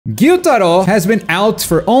Gyutaro has been out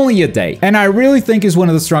for only a day, and I really think he's one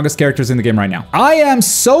of the strongest characters in the game right now. I am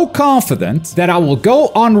so confident that I will go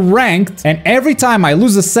on ranked, and every time I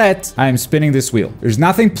lose a set, I am spinning this wheel. There's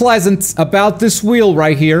nothing pleasant about this wheel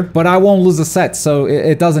right here, but I won't lose a set, so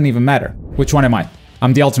it doesn't even matter. Which one am I?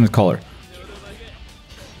 I'm the alternate color.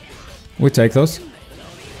 We take those.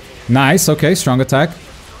 Nice, okay, strong attack.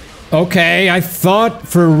 Okay, I thought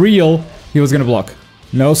for real he was gonna block.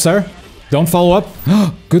 No, sir. Don't follow up.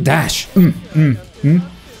 Good dash. Whew.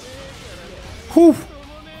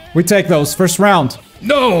 We take those. First round.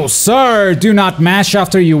 No, sir. Do not mash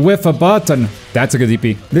after you whiff a button. That's a good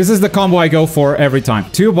EP. This is the combo I go for every time.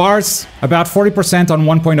 2 bars, about 40% on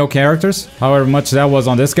 1.0 characters. However much that was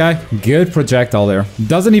on this guy. Good projectile there.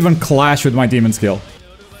 Doesn't even clash with my demon skill.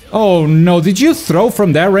 Oh no, did you throw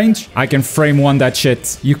from that range? I can frame one that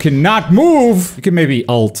shit. You cannot move! You can maybe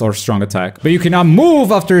ult or strong attack, but you cannot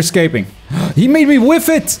move after escaping. He made me whiff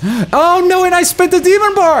it! Oh no, and I spent the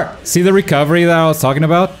demon bar! See the recovery that I was talking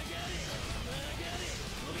about?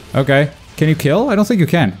 Okay, can you kill? I don't think you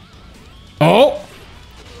can. Oh!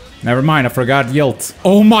 Never mind, I forgot Yilt.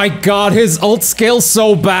 Oh my god, his ult scales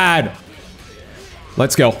so bad!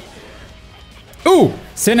 Let's go. Ooh!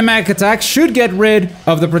 Cinematic attack should get rid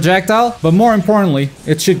of the projectile, but more importantly,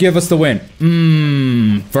 it should give us the win.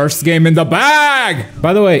 First game in the bag!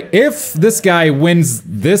 By the way, if this guy wins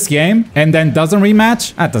this game and then doesn't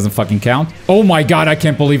rematch, that doesn't fucking count. Oh my god, I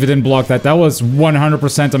can't believe it didn't block that. That was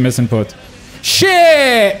 100% a misinput.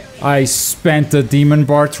 Shit! I spent a demon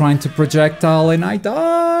bar trying to projectile and I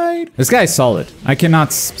died. This guy's solid. I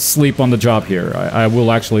cannot sleep on the job here. I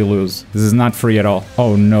will actually lose. This is not free at all.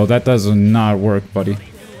 Oh no, that does not work, buddy.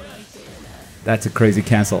 That's a crazy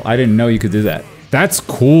cancel. I didn't know you could do that. That's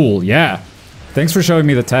cool, yeah. Thanks for showing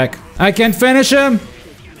me the tech. I can finish him!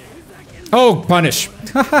 Oh, punish.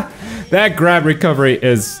 That grab recovery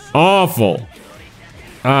is awful.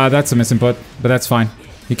 That's a misinput, but that's fine.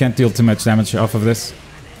 He can't deal too much damage off of this.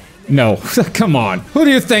 No, come on. Who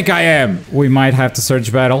do you think I am? We might have to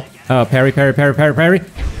surge battle. Parry, parry, parry, parry, parry.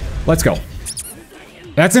 Let's go.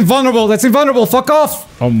 That's invulnerable, that's invulnerable, fuck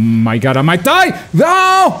off! Oh my god, I might die!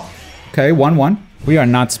 No! Okay, 1-1. We are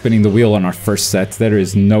not spinning the wheel on our first set. There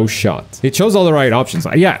is no shot. He chose all the right options.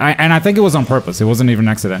 Yeah, and I think it was on purpose. It wasn't even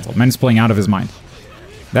accidental. Man's playing out of his mind.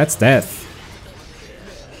 That's death.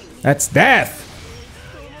 That's death!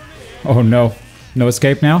 Oh no. No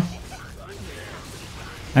escape now?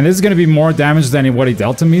 And this is gonna be more damage than what he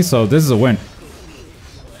dealt to me, so this is a win.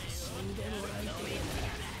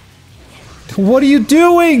 What are you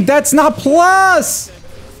doing? That's not plus!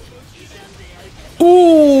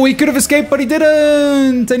 Ooh, he could have escaped, but he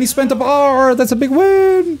didn't! And he spent a bar! That's a big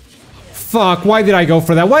win! Fuck, why did I go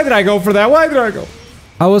for that? Why did I go for that? Why did I go?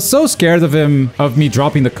 I was so scared of me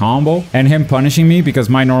dropping the combo and him punishing me because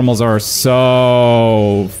my normals are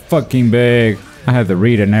so fucking big. I had the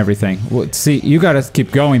read and everything. See, you gotta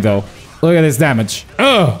keep going though. Look at this damage.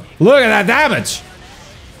 Ugh! Look at that damage!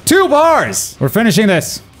 2 bars! We're finishing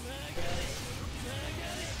this.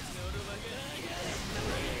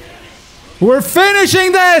 We're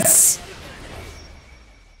finishing this!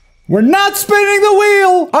 We're not spinning the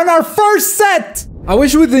wheel on our first set! I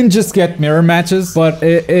wish we didn't just get mirror matches, but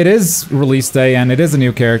it is release day and it is a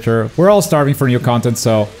new character. We're all starving for new content,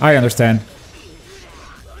 so I understand.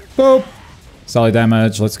 Boop. Solid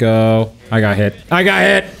damage, let's go. I got hit. I got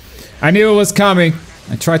hit! I knew it was coming.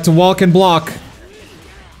 I tried to walk and block.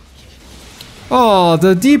 Oh,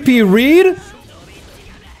 the DP read?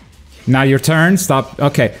 Now your turn, stop.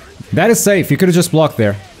 Okay, that is safe. You could have just blocked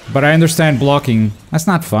there. But I understand blocking. That's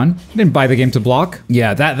not fun. I didn't buy the game to block.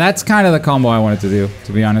 Yeah, that's kind of the combo I wanted to do,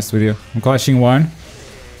 to be honest with you. I'm clashing one.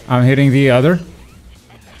 I'm hitting the other.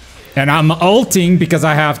 And I'm ulting because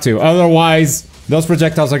I have to. Otherwise, those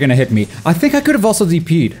projectiles are gonna hit me. I think I could have also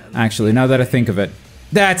DP'd, actually, now that I think of it.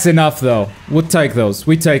 That's enough, though. We'll take those.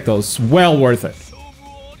 We take those. Well worth it.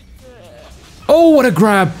 Oh, what a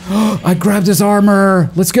grab! I grabbed his armor!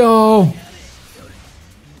 Let's go!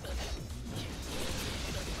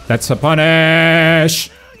 That's a punish!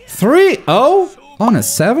 3-0? On a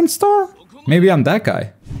 7-star? Maybe I'm that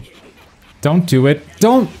guy. Don't do it.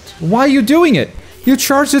 Don't! Why are you doing it? You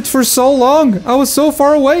charged it for so long! I was so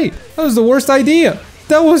far away! That was the worst idea!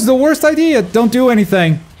 That was the worst idea! Don't do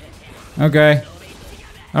anything! Okay.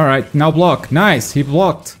 Alright, now block. Nice, he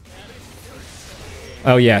blocked.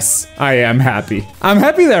 Oh yes, I am happy. I'm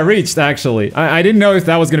happy that reached, actually. I didn't know if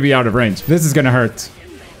that was gonna be out of range. This is gonna hurt.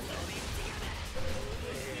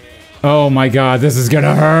 Oh my god, this is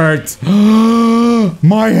gonna hurt!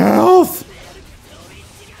 My health!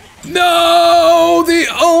 No! The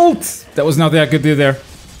ult! That was nothing I could do there.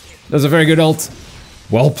 That was a very good ult.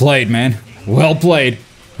 Well played, man. Well played.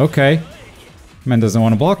 Okay. Man doesn't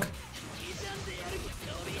want to block.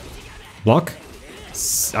 Block.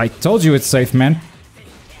 I told you it's safe, man.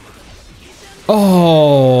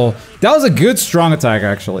 Oh, that was a good strong attack,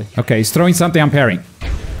 actually. Okay, he's throwing something, I'm parrying.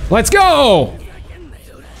 Let's go!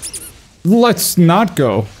 Let's not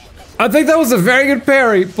go. I think that was a very good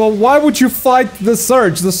parry, but why would you fight the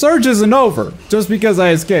surge? The surge isn't over, just because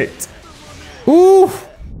I escaped. Ooh!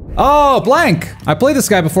 Oh, blank! I played this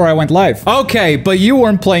guy before I went live. Okay, but you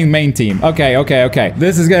weren't playing main team. Okay.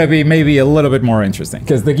 This is gonna be maybe a little bit more interesting.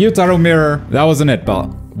 Because the Gyutaro mirror, that wasn't it, but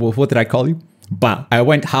what did I call you? But I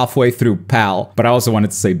went halfway through pal, but I also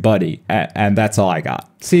wanted to say buddy, and that's all I got.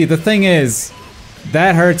 See, the thing is,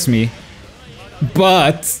 that hurts me,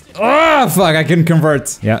 but... Oh, fuck, I can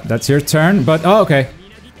convert. Yeah, that's your turn, but... Oh, okay.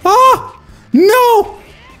 Ah! No!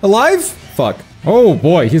 Alive? Fuck. Oh,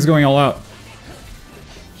 boy, he's going all out.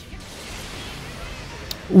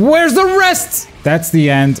 Where's the rest? That's the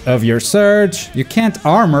end of your surge. You can't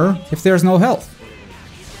armor if there's no health.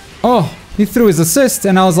 Oh, he threw his assist,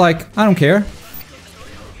 and I was like, I don't care.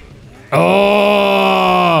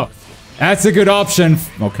 Oh! That's a good option.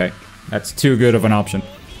 Okay, that's too good of an option.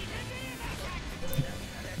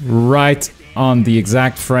 Right on the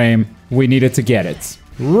exact frame we needed to get it.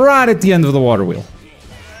 Right at the end of the water wheel.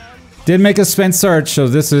 Did make a spent surge, so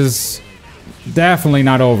this is definitely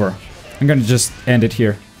not over. I'm gonna just end it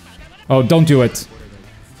here. Oh, don't do it.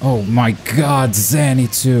 Oh my god,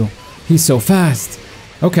 Zenitsu. He's so fast.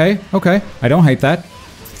 Okay. I don't hate that.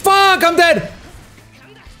 Fuck, I'm dead!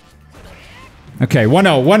 Okay,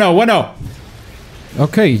 1-0, 1-0.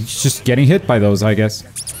 Okay, he's just getting hit by those, I guess.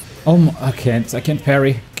 Oh, I can't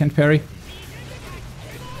parry. Can't parry.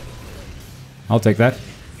 I'll take that.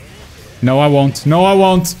 No, I won't.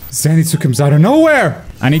 Zenitsu comes out of nowhere!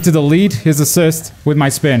 I need to delete his assist with my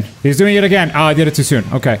spin. He's doing it again. Oh, I did it too soon.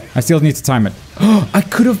 Okay, I still need to time it. I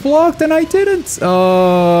could have blocked and I didn't.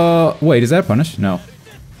 Wait, is that a punish? No.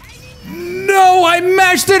 No, I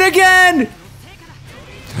mashed it again!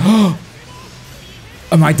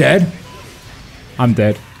 Am I dead? I'm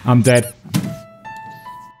dead.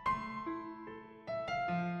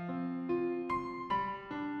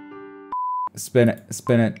 Spin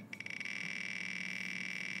it.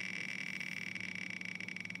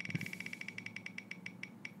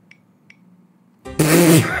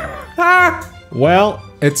 Well,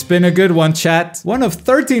 it's been a good one, chat. One of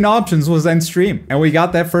 13 options was end stream, and we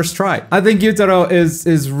got that first try. I think Gyutaro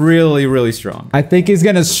is really strong. I think he's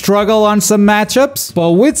gonna struggle on some matchups,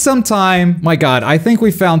 but with some time, my god, I think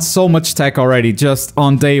we found so much tech already just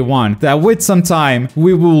on day one that with some time,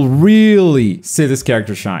 we will really see this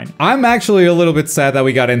character shine. I'm actually a little bit sad that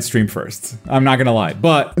we got end stream first. I'm not gonna lie,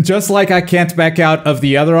 but just like I can't back out of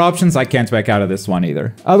the other options, I can't back out of this one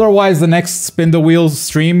either. Otherwise, the next spin the wheels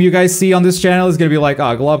stream you guys see on this channel is gonna be like,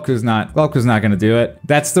 oh, Globku's not gonna do it.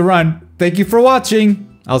 That's the run. Thank you for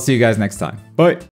watching. I'll see you guys next time. Bye.